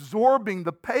 absorbing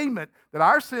the payment that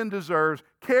our sin deserves,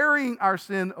 carrying our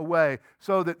sin away,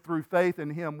 so that through faith in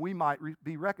Him we might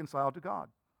be reconciled to God,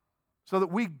 so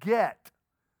that we get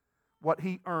what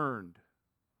He earned.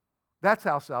 That's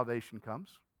how salvation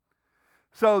comes.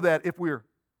 So that if we're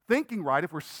thinking right,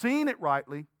 if we're seeing it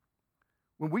rightly,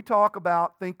 when we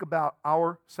think about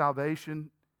our salvation,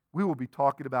 we will be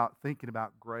thinking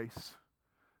about grace,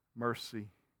 mercy,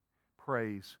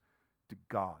 praise to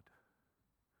God.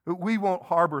 We won't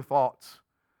harbor thoughts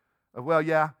of, well,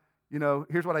 yeah,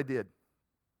 here's what I did.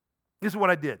 This is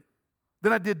what I did.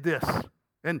 Then I did this.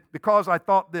 And because I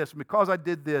thought this, and because I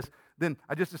did this, then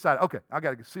I just decided, okay, I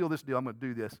got to seal this deal. I'm going to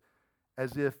do this.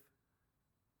 As if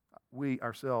we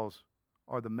ourselves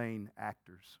are the main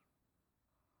actors.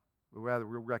 But rather,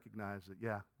 we'll recognize that,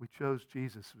 yeah, we chose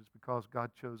Jesus. It's because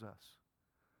God chose us.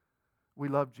 We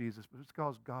love Jesus, but it's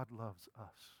because God loves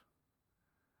us.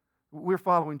 We're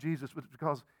following Jesus, but it's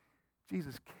because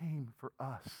Jesus came for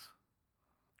us.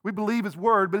 We believe His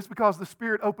Word, but it's because the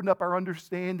Spirit opened up our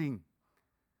understanding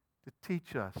to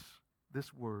teach us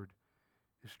this Word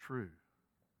is true.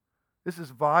 This is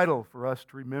vital for us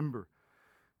to remember.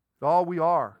 That all we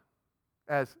are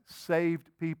as saved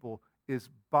people is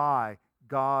by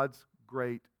God's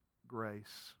great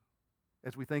grace.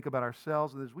 As we think about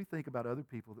ourselves and as we think about other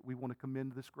people that we want to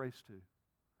commend this grace to.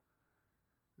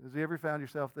 Has you ever found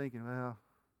yourself thinking, well,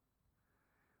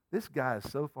 this guy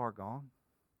is so far gone,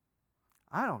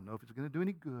 I don't know if it's going to do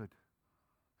any good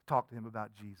to talk to him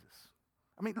about Jesus.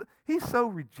 I mean, he's so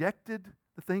rejected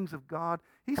the things of God.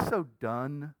 He's so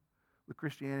done with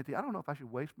Christianity. I don't know if I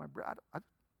should waste my breath. I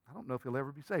don't know if he'll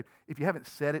ever be saved. If you haven't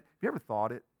said it, have you ever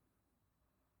thought it?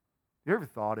 You ever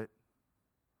thought it?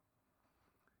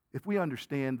 If we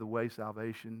understand the way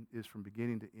salvation is from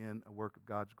beginning to end a work of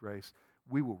God's grace,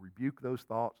 we will rebuke those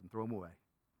thoughts and throw them away.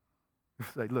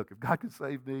 Say, look, if God can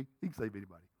save me, He can save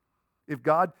anybody. If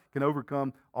God can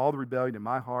overcome all the rebellion in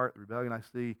my heart, the rebellion I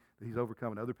see that He's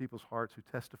overcome in other people's hearts who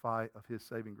testify of His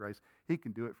saving grace, He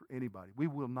can do it for anybody. We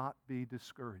will not be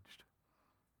discouraged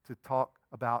to talk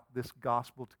about this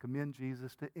gospel, to commend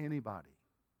Jesus to anybody,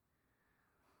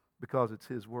 because it's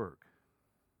His work.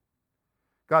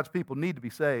 God's people need to be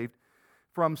saved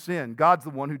from sin. God's the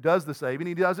one who does the saving.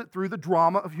 He does it through the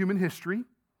drama of human history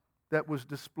that was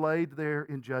displayed there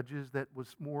in Judges, that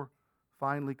was more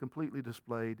finally completely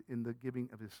displayed in the giving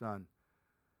of His Son.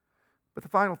 But the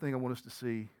final thing I want us to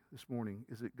see this morning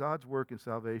is that God's work in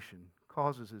salvation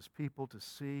causes His people to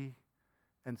see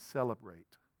and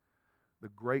celebrate the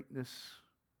greatness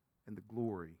and the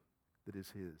glory that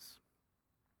is His.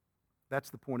 That's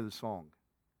the point of the song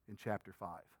in chapter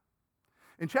 5.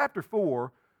 In chapter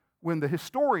 4, when the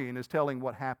historian is telling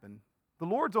what happened, the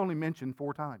Lord's only mentioned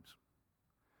 4 times.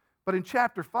 But in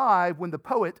chapter 5, when the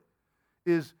poet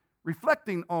is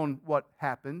reflecting on what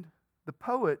happened, the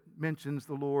poet mentions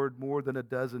the Lord more than a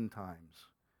dozen times.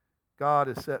 God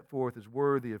is set forth as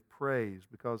worthy of praise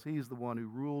because He's the one who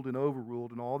ruled and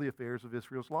overruled in all the affairs of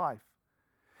Israel's life.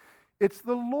 It's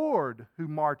the Lord who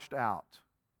marched out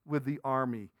with the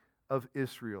army of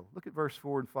Israel. Look at verse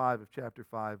 4 and 5 of chapter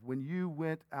 5. When you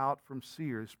went out from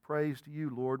Seir, praise to you,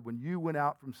 Lord, when you went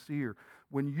out from Seir,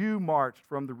 when you marched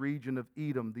from the region of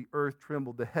Edom, the earth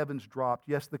trembled, the heavens dropped,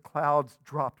 yes, the clouds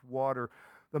dropped water.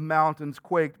 the mountains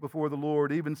quaked before the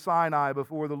Lord, even Sinai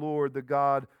before the Lord, the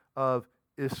God of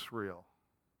Israel.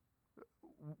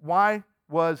 Why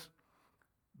was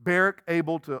Barak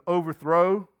able to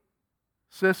overthrow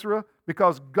Sisera?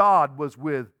 Because God was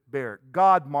with Barak.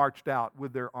 God marched out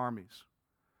with their armies.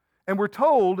 And we're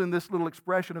told in this little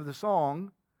expression of the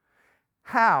song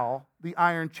how the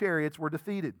iron chariots were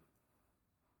defeated.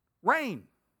 Rain.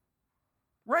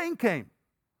 Rain came.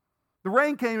 The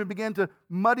rain came and began to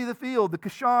muddy the field. The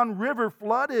Kishon River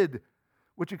flooded,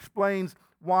 which explains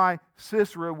why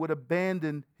Sisera would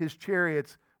abandon his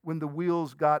chariots when the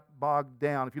wheels got bogged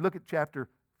down. If you look at chapter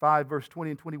 5, verse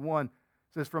 20 and 21, it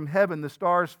says, "From heaven the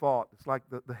stars fought." It's like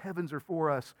the heavens are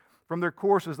for us. "From their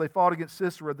courses they fought against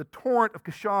Sisera. The torrent of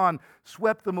Kishon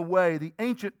swept them away. The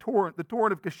ancient torrent, the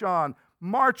torrent of Kishon.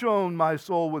 March on, my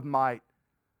soul, with might."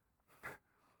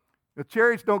 The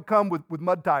chariots don't come with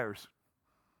mud tires.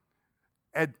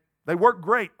 And they work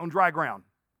great on dry ground.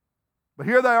 But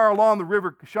here they are along the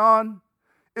river Kishon.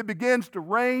 It begins to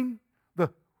rain.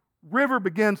 The river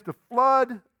begins to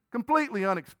flood completely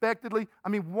unexpectedly. I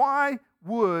mean, why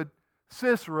would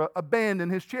Sisera abandon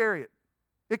his chariot?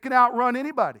 It can outrun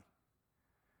anybody.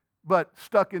 But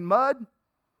stuck in mud,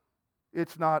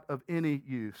 it's not of any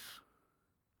use.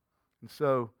 And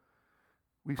so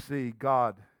we see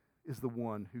God is the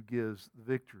one who gives the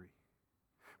victory.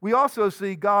 We also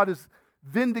see God is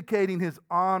vindicating His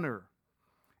honor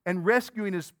and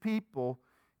rescuing His people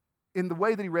in the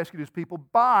way that He rescued His people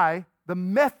by the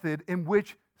method in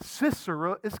which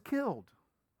Sisera is killed.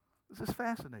 This is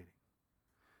fascinating.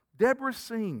 Deborah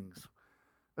sings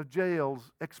of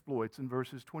Jael's exploits in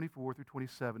verses 24 through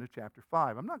 27 of chapter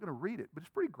 5. I'm not going to read it, but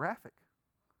it's pretty graphic.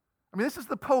 I mean, this is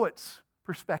the poet's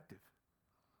perspective.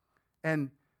 And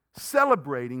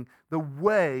celebrating the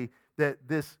way that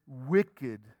this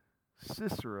wicked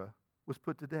Sisera was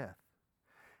put to death.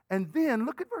 And then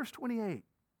look at verse 28.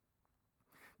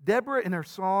 Deborah in her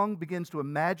song begins to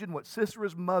imagine what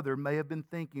Sisera's mother may have been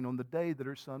thinking on the day that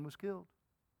her son was killed.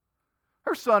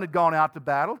 Her son had gone out to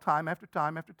battle time after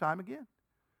time after time again.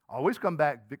 Always come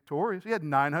back victorious. He had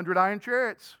 900 iron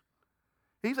chariots.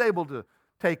 He's able to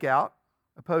take out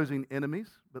opposing enemies.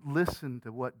 But listen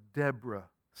to what Deborah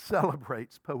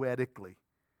celebrates poetically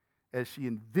as she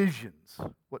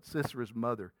envisions what Sisera's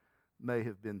mother may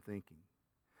have been thinking.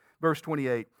 Verse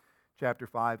 28, chapter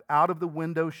 5. "Out of the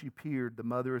window she peered, the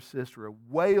mother of Sisera,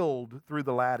 wailed through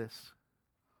the lattice.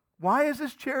 Why is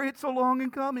this chariot so long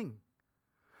in coming?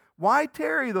 Why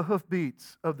tarry the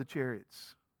hoofbeats of the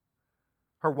chariots?"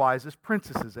 Her wisest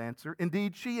princesses answer.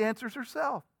 Indeed, she answers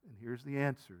herself. And here's the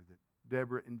answer that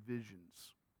Deborah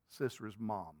envisions Sisera's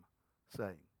mom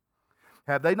saying.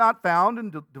 "Have they not found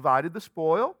and divided the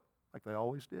spoil, like they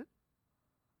always did?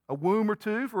 A womb or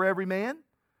two for every man?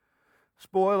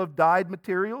 Spoil of dyed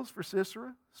materials for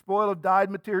Sisera? Spoil of dyed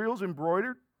materials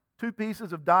embroidered? 2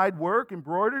 pieces of dyed work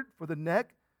embroidered for the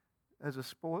neck as a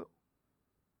spoil?"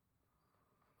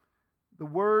 The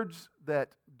words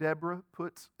that Deborah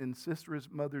puts in Sisera's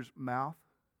mother's mouth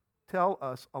tell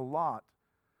us a lot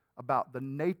about the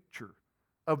nature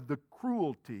of the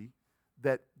cruelty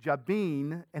that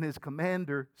Jabin and his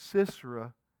commander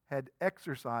Sisera had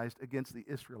exercised against the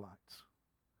Israelites.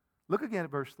 Look again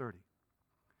at verse 30.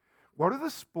 What are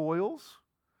the spoils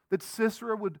that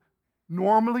Sisera would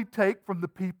normally take from the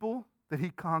people that he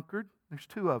conquered? There's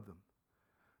 2 of them.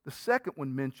 The second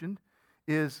one mentioned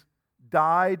is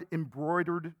dyed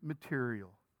embroidered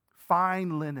material,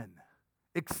 fine linen,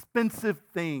 expensive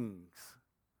things.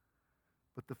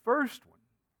 But the first one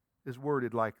is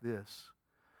worded like this: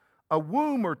 a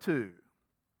womb or 2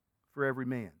 for every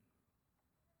man.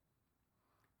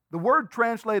 The word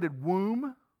translated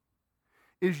womb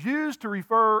is used to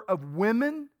refer of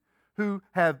women who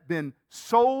have been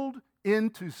sold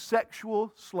into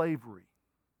sexual slavery.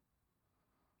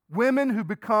 Women who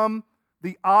become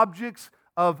the objects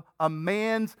of a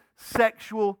man's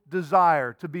sexual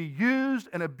desire to be used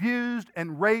and abused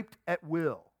and raped at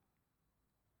will.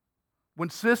 When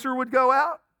Sisera would go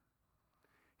out,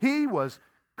 he was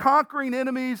conquering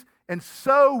enemies and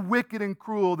so wicked and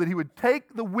cruel that he would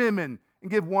take the women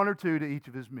and give 1 or 2 to each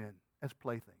of his men as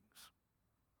playthings.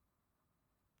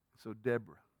 So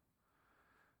Deborah,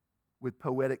 with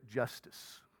poetic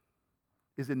justice,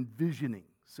 is envisioning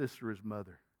Sisera's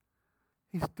mother.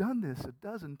 He's done this a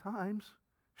dozen times.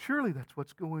 Surely that's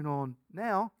what's going on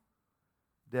now.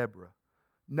 Deborah,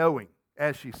 knowing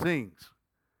as she sings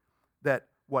that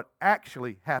what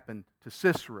actually happened to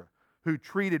Sisera, who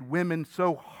treated women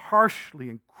so harshly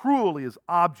and cruelly as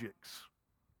objects,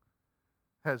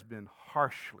 has been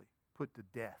harshly put to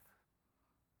death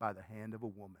by the hand of a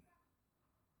woman.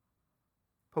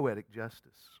 Poetic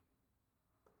justice.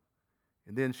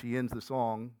 And then she ends the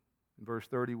song in verse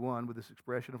 31 with this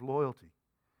expression of loyalty.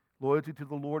 Loyalty to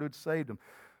the Lord who had saved him.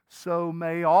 So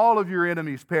may all of your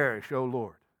enemies perish, O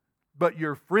Lord. But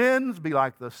your friends be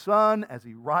like the sun as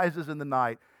he rises in the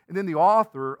night. And then the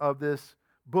author of this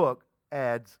book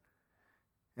adds,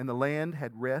 and the land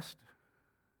had rest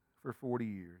for 40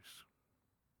 years.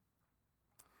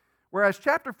 Whereas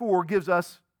chapter 4 gives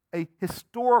us a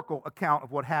historical account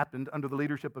of what happened under the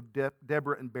leadership of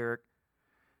Deborah and Barak,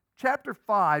 chapter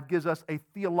 5 gives us a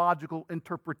theological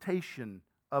interpretation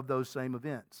of those same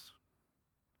events.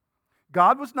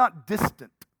 God was not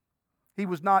distant. He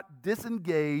was not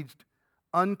disengaged,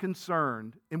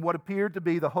 unconcerned in what appeared to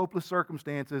be the hopeless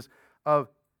circumstances of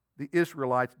the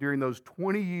Israelites during those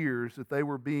 20 years that they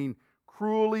were being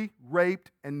cruelly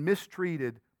raped and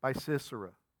mistreated by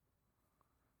Sisera.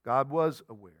 God was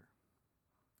aware.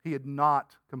 He had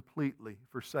not completely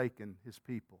forsaken his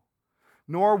people,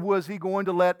 nor was he going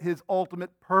to let his ultimate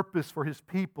purpose for his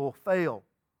people fail.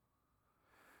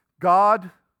 God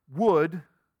would,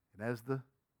 and as the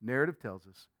narrative tells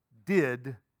us,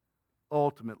 did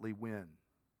ultimately win.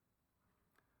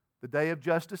 The day of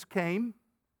justice came,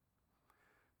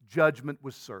 judgment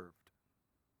was served.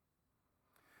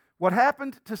 What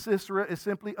happened to Sisera is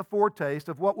simply a foretaste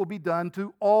of what will be done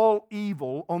to all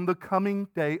evil on the coming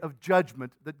day of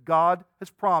judgment that God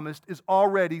has promised is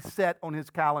already set on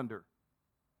his calendar.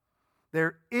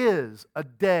 There is a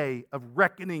day of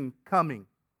reckoning coming.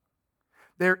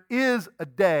 There is a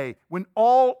day when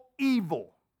all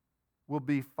evil will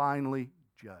be finally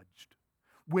judged,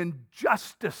 when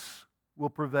justice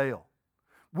will prevail,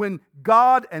 when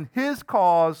God and his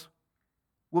cause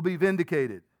will be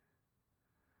vindicated.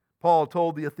 Paul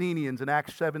told the Athenians in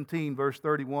Acts 17, verse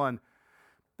 31,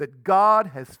 that God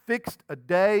has fixed a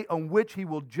day on which he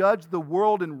will judge the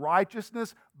world in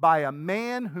righteousness by a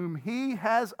man whom he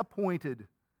has appointed.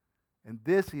 And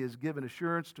this he has given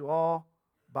assurance to all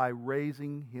by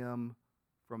raising him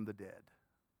from the dead.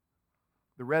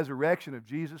 The resurrection of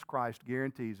Jesus Christ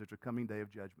guarantees there's a coming day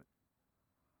of judgment.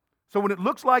 So when it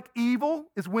looks like evil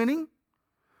is winning,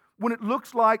 when it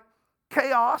looks like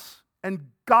chaos and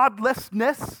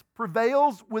godlessness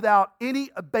prevails without any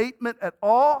abatement at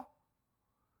all,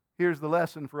 here's the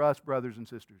lesson for us, brothers and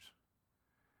sisters.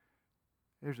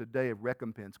 There's a day of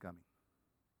recompense coming.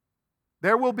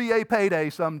 There will be a payday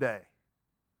someday.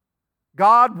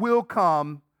 God will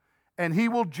come and he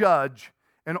will judge,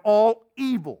 and all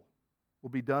evil will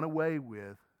be done away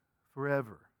with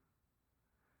forever.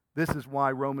 This is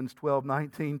why Romans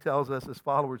 12:19 tells us as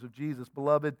followers of Jesus,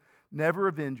 beloved, never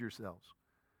avenge yourselves,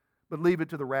 but leave it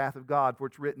to the wrath of God, for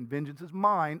it's written, vengeance is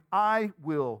mine, I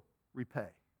will repay,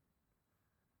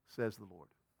 says the Lord.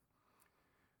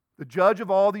 The judge of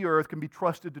all the earth can be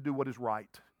trusted to do what is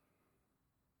right.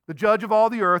 The judge of all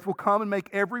the earth will come and make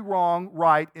every wrong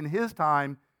right in his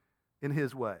time, in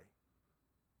his way.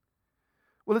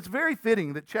 Well, it's very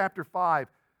fitting that chapter 5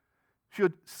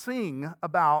 should sing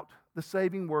about the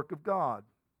saving work of God.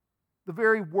 The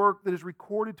very work that is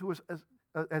recorded to us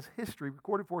as history,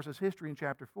 recorded for us as history in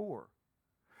chapter 4.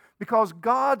 Because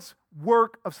God's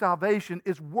work of salvation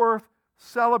is worth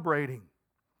celebrating.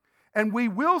 And we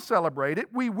will celebrate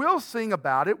it, we will sing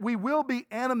about it, we will be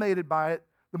animated by it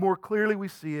the more clearly we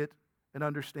see it and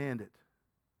understand it.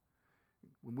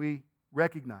 When we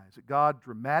recognize that God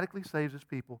dramatically saves his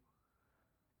people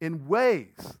in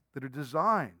ways that are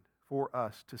designed for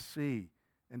us to see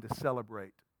and to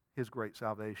celebrate his great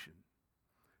salvation.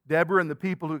 Deborah and the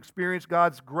people who experienced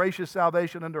God's gracious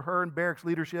salvation under her and Barak's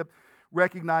leadership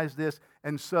recognized this,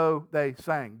 and so they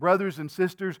sang. Brothers and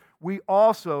sisters, we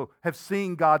also have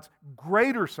seen God's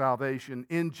greater salvation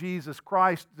in Jesus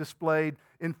Christ displayed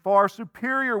in far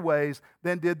superior ways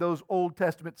than did those Old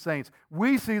Testament saints.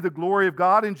 We see the glory of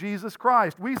God in Jesus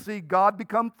Christ. We see God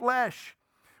become flesh.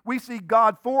 We see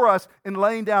God for us in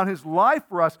laying down his life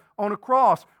for us on a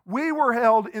cross. We were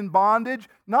held in bondage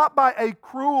not by a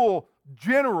cruel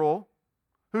general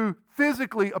who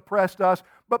physically oppressed us,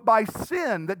 but by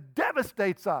sin that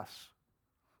devastates us,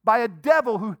 by a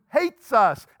devil who hates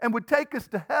us and would take us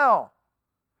to hell.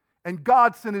 And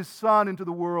God sent his Son into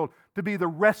the world to be the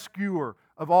rescuer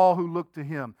of all who look to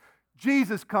him.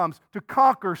 Jesus comes to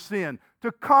conquer sin,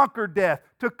 to conquer death,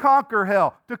 to conquer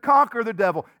hell, to conquer the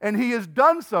devil. And he has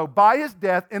done so by his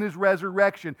death and his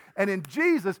resurrection. And in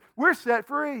Jesus, we're set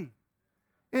free.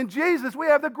 In Jesus, we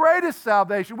have the greatest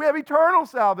salvation. We have eternal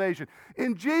salvation.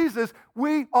 In Jesus,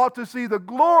 we ought to see the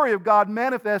glory of God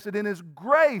manifested in his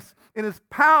grace, in his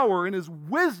power, in his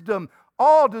wisdom,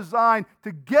 all designed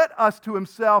to get us to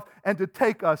himself and to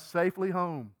take us safely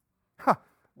home.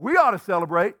 We ought to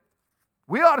celebrate.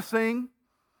 We ought to sing.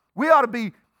 We ought to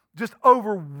be just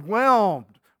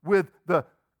overwhelmed with the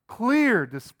clear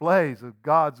displays of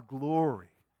God's glory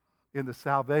in the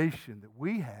salvation that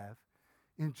we have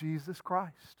in Jesus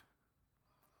Christ.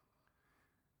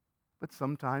 But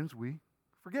sometimes we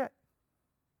forget.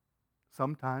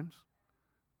 Sometimes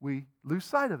we lose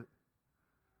sight of it.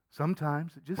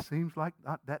 Sometimes it just seems like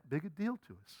not that big a deal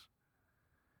to us.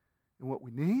 And what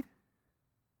we need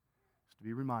is to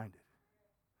be reminded,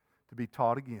 to be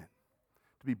taught again,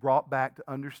 to be brought back to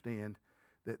understand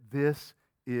that this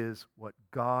is what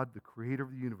God, the creator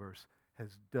of the universe, has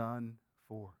done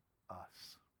for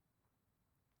us.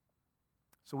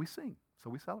 So we sing, so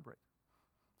we celebrate,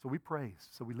 so we praise,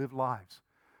 so we live lives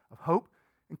of hope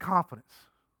and confidence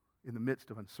in the midst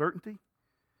of uncertainty, in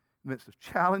the midst of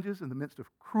challenges, in the midst of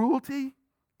cruelty,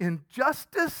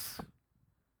 injustice,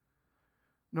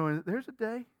 knowing that there's a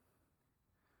day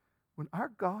when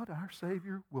our God, our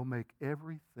Savior, will make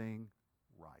everything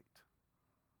right.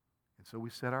 And so we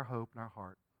set our hope and our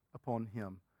heart upon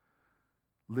Him,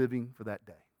 living for that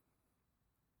day.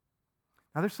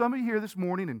 Now there's some of you here this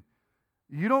morning and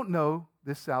you don't know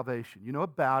this salvation. You know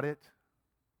about it,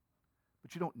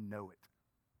 but you don't know it.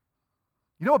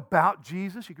 You know about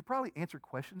Jesus. You could probably answer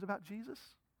questions about Jesus,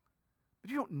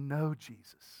 but you don't know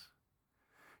Jesus.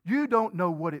 You don't know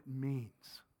what it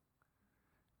means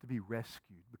to be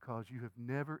rescued because you have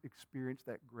never experienced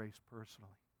that grace personally.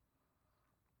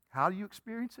 How do you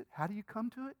experience it? How do you come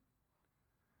to it?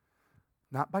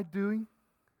 Not by doing,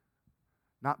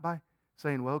 not by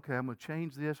saying, well, okay, I'm going to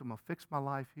change this, I'm going to fix my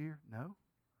life here. No.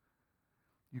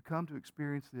 You come to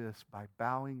experience this by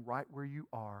bowing right where you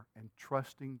are and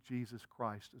trusting Jesus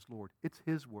Christ as Lord. It's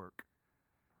His work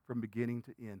from beginning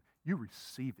to end. You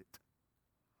receive it.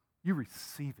 You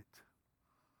receive it.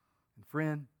 And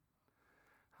friend,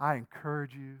 I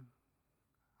encourage you,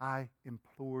 I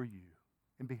implore you,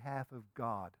 in behalf of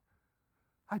God,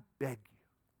 I beg you,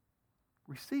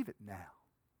 receive it now.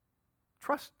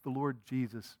 Trust the Lord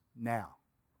Jesus now.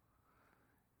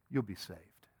 You'll be saved.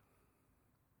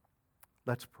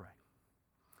 Let's pray.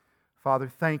 Father,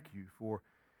 thank you for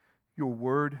your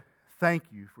word. Thank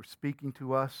you for speaking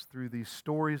to us through these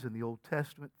stories in the Old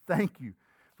Testament. Thank you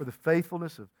for the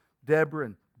faithfulness of Deborah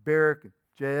and Barak and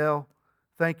Jael.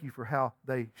 Thank you for how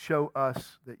they show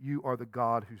us that you are the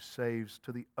God who saves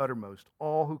to the uttermost.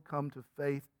 All who come to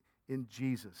faith in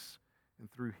Jesus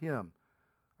and through Him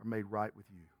are made right with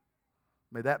you.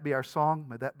 May that be our song.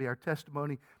 May that be our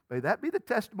testimony. May that be the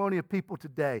testimony of people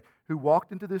today who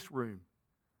walked into this room,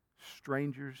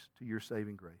 strangers to your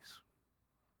saving grace.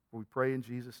 We pray in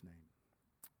Jesus' name.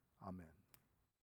 Amen.